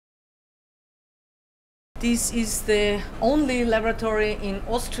This is the only laboratory in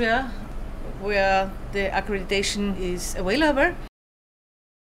Austria where the accreditation is available.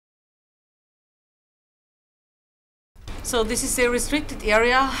 So this is a restricted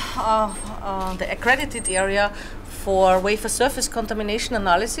area, the accredited area for wafer surface contamination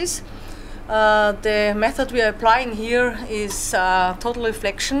analysis. The method we are applying here is total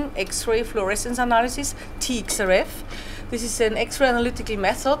reflection X-ray fluorescence analysis, TXRF. This is an X-ray analytical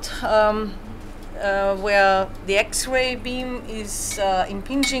method where the X-ray beam is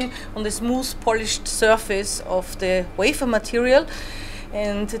impinging on the smooth polished surface of the wafer material.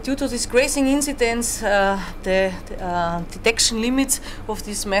 And due to this grazing incidence, the detection limits of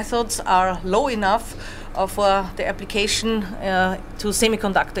these methods are low enough for the application to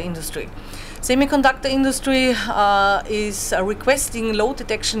semiconductor industry. Semiconductor industry is requesting low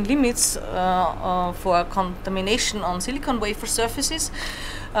detection limits for contamination on silicon wafer surfaces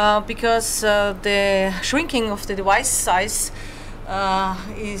because the shrinking of the device size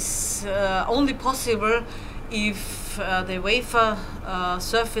is only possible if the wafer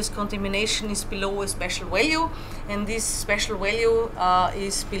surface contamination is below a special value, and this special value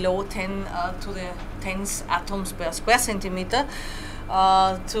is below 10 to the 10th atoms per square centimeter.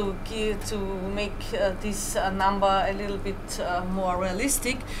 To make this number a little bit more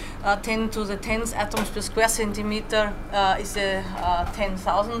realistic, 10 to the 10th atoms per square centimeter is a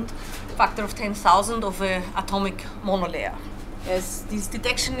 10,000 factor of 10,000 of an atomic monolayer. As these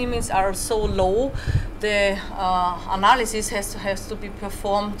detection limits are so low, the analysis has to be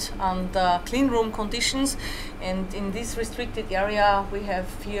performed under clean room conditions, and in this restricted area we have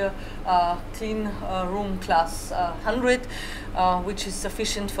here clean room class 100, which is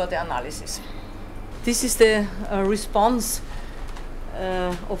sufficient for the analysis. This is the response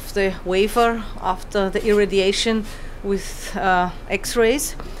of the wafer after the irradiation with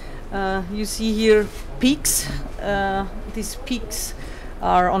X-rays. You see here peaks. These peaks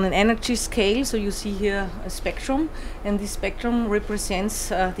are on an energy scale, so you see here a spectrum, and this spectrum represents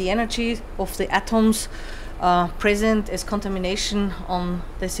the energy of the atoms present as contamination on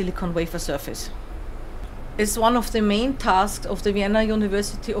the silicon wafer surface. As one of the main tasks of the Vienna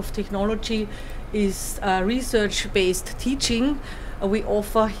University of Technology is research-based teaching, we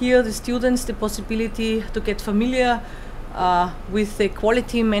offer here the students the possibility to get familiar with the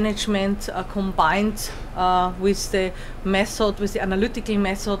quality management combined with the method, with the analytical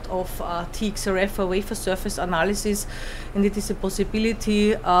method of TXRF or wafer surface analysis, and it is a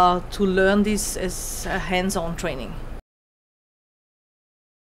possibility to learn this as a hands-on training.